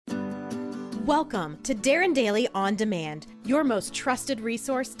Welcome to Darren Daily On Demand, your most trusted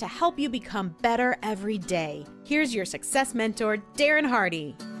resource to help you become better every day. Here's your success mentor, Darren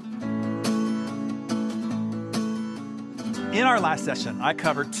Hardy. In our last session, I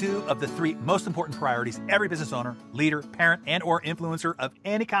covered two of the three most important priorities every business owner, leader, parent, and or influencer of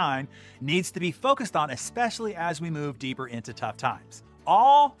any kind needs to be focused on, especially as we move deeper into tough times.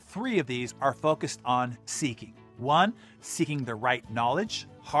 All three of these are focused on seeking. One, seeking the right knowledge.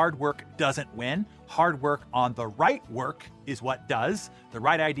 Hard work doesn't win. Hard work on the right work is what does. The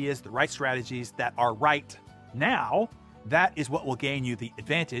right ideas, the right strategies that are right now, that is what will gain you the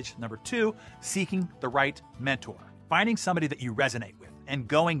advantage. Number two, seeking the right mentor. Finding somebody that you resonate with and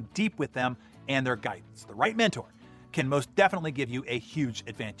going deep with them and their guidance. The right mentor can most definitely give you a huge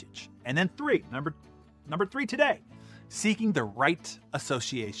advantage. And then three, number three today, seeking the right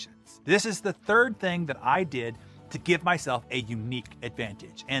associations. This is the third thing that I did to give myself a unique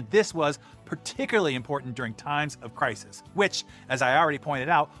advantage. And this was particularly important during times of crisis, which, as I already pointed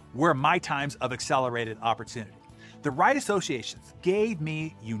out, were my times of accelerated opportunity. The right associations gave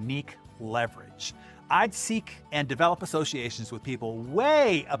me unique leverage. I'd seek and develop associations with people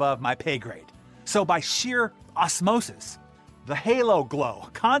way above my pay grade. So by sheer osmosis, the halo glow,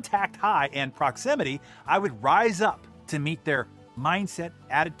 contact high, and proximity, I would rise up to meet their mindset,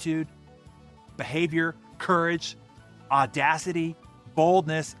 attitude, behavior, courage, audacity,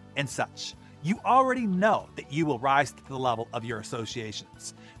 boldness, and such. You already know that you will rise to the level of your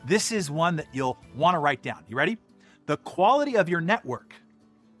associations. This is one that you'll want to write down. You ready? The quality of your network,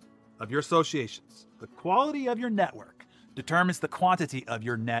 of your associations, the quality of your network determines the quantity of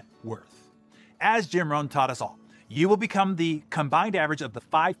your net worth. As Jim Rohn taught us all, you will become the combined average of the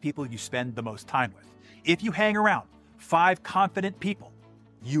 5 people you spend the most time with. If you hang around 5 confident people,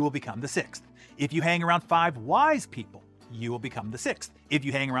 you will become the 6th. If you hang around 5 wise people, you will become the 6th. If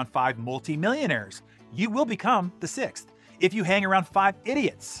you hang around 5 multimillionaires, you will become the 6th. If you hang around 5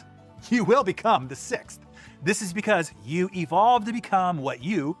 idiots, you will become the 6th. This is because you evolved to become what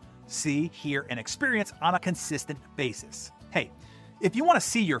you see, hear, and experience on a consistent basis. Hey, if you want to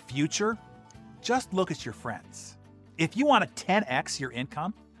see your future, just look at your friends. If you want to 10x your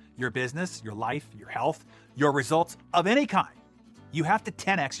income, your business, your life, your health, your results of any kind, you have to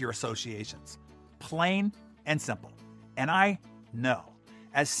 10x your associations. Plain and simple. And I know,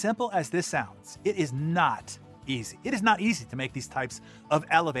 as simple as this sounds, it is not easy. It is not easy to make these types of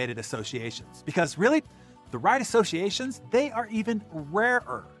elevated associations because really, the right associations, they are even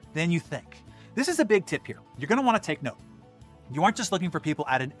rarer than you think. This is a big tip here. You're going to want to take note. You aren't just looking for people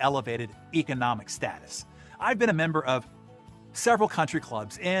at an elevated economic status. I've been a member of several country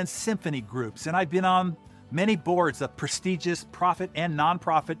clubs and symphony groups, and I've been on many boards of prestigious profit and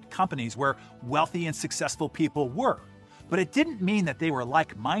nonprofit companies where wealthy and successful people were. But it didn't mean that they were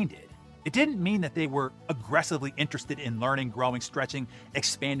like-minded. It didn't mean that they were aggressively interested in learning, growing, stretching,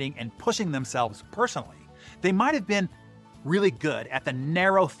 expanding, and pushing themselves personally. They might have been really good at the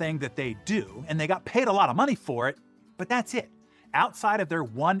narrow thing that they do, and they got paid a lot of money for it, but that's it. Outside of their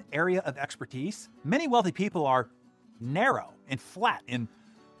one area of expertise, many wealthy people are narrow and flat and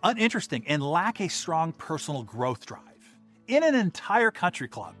uninteresting and lack a strong personal growth drive. In an entire country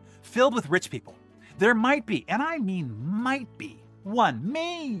club filled with rich people, there might be, and I mean might be, 1,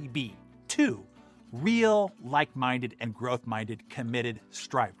 maybe 2 real like-minded and growth-minded committed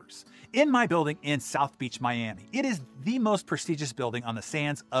strivers. In my building in South Beach, Miami, it is the most prestigious building on the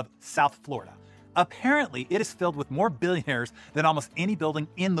sands of South Florida. Apparently, it is filled with more billionaires than almost any building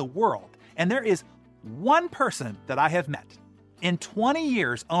in the world. And there is one person that I have met in 20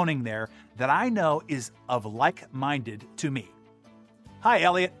 years owning there that I know is of like-minded to me. Hi,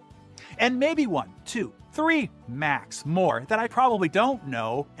 Elliot. And maybe 1, 2, 3 max more that I probably don't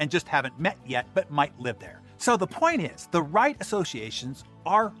know and just haven't met yet but might live there. So the point is, the right associations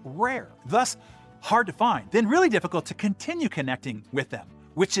are rare, thus hard to find, then really difficult to continue connecting with them,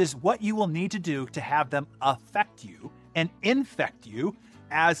 which is what you will need to do to have them affect you and infect you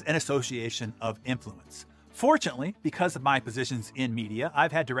as an association of influence. Fortunately, because of my positions in media,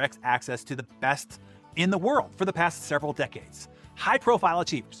 I've had direct access to the best in the world for the past several decades. High-profile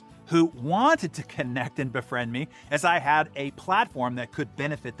achievers who wanted to connect and befriend me as I had a platform that could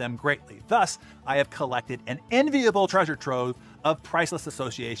benefit them greatly. Thus, I have collected an enviable treasure trove of priceless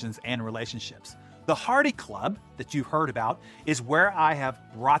associations and relationships. The Hardy Club that you heard about is where I have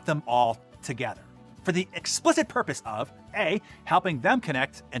brought them all together for the explicit purpose of A, helping them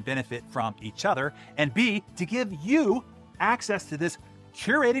connect and benefit from each other, and B, to give you access to this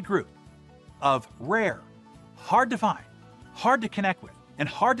curated group of rare, hard to find, hard to connect with, and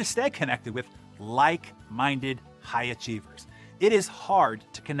hard to stay connected with like-minded high achievers. It is hard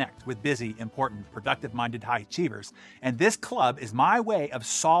to connect with busy, important, productive-minded high achievers, and this club is my way of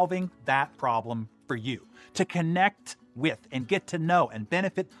solving that problem for you. To connect with and get to know and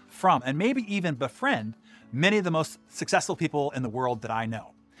benefit from and maybe even befriend many of the most successful people in the world that I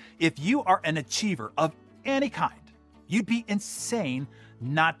know. If you are an achiever of any kind, you'd be insane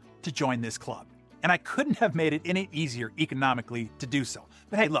not to join this club. And I couldn't have made it any easier economically to do so.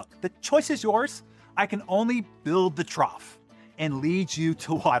 But hey, look, the choice is yours. I can only build the trough and lead you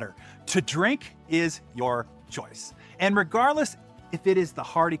to water. To drink is your choice. And regardless if it is the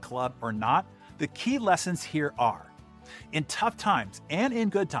Hardy Club or not, the key lessons here are: in tough times and in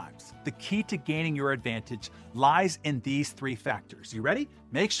good times, the key to gaining your advantage lies in these three factors. You ready?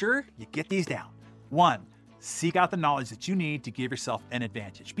 Make sure you get these down. 1, seek out the knowledge that you need to give yourself an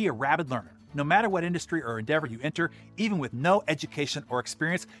advantage. Be a rabid learner. No matter what industry or endeavor you enter, even with no education or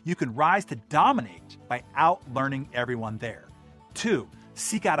experience, you can rise to dominate by out-learning everyone there. 2,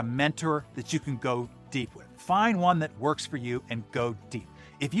 seek out a mentor that you can go deep with. Find one that works for you and go deep.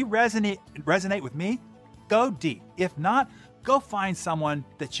 If you resonate with me, go deep. If not, go find someone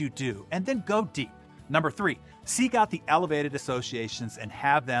that you do and then go deep. Number 3, seek out the elevated associations and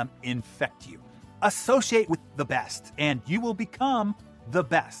have them infect you. Associate with the best and you will become the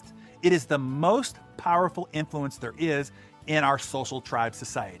best. It is the most powerful influence there is in our social tribe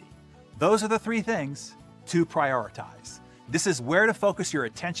society. Those are the 3 things to prioritize. This is where to focus your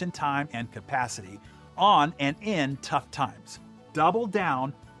attention, time, and capacity on and in tough times. Double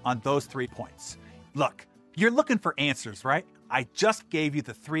down on those 3 points. Look, you're looking for answers, right? I just gave you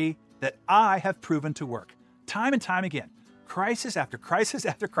the 3 that I have proven to work time and time again. Crisis after crisis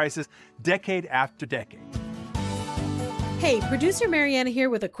after crisis, decade after decade. Hey, producer Mariana here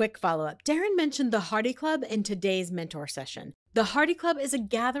with a quick follow-up. Darren mentioned the Hardy Club in today's mentor session. The Hardy Club is a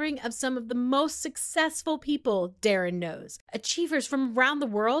gathering of some of the most successful people Darren knows. Achievers from around the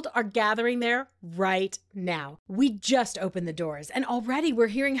world are gathering there right now. We just opened the doors, and already we're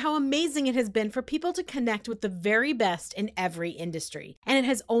hearing how amazing it has been for people to connect with the very best in every industry. And it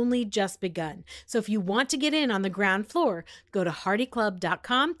has only just begun. So if you want to get in on the ground floor, go to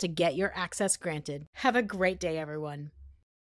hardyclub.com to get your access granted. Have a great day, everyone.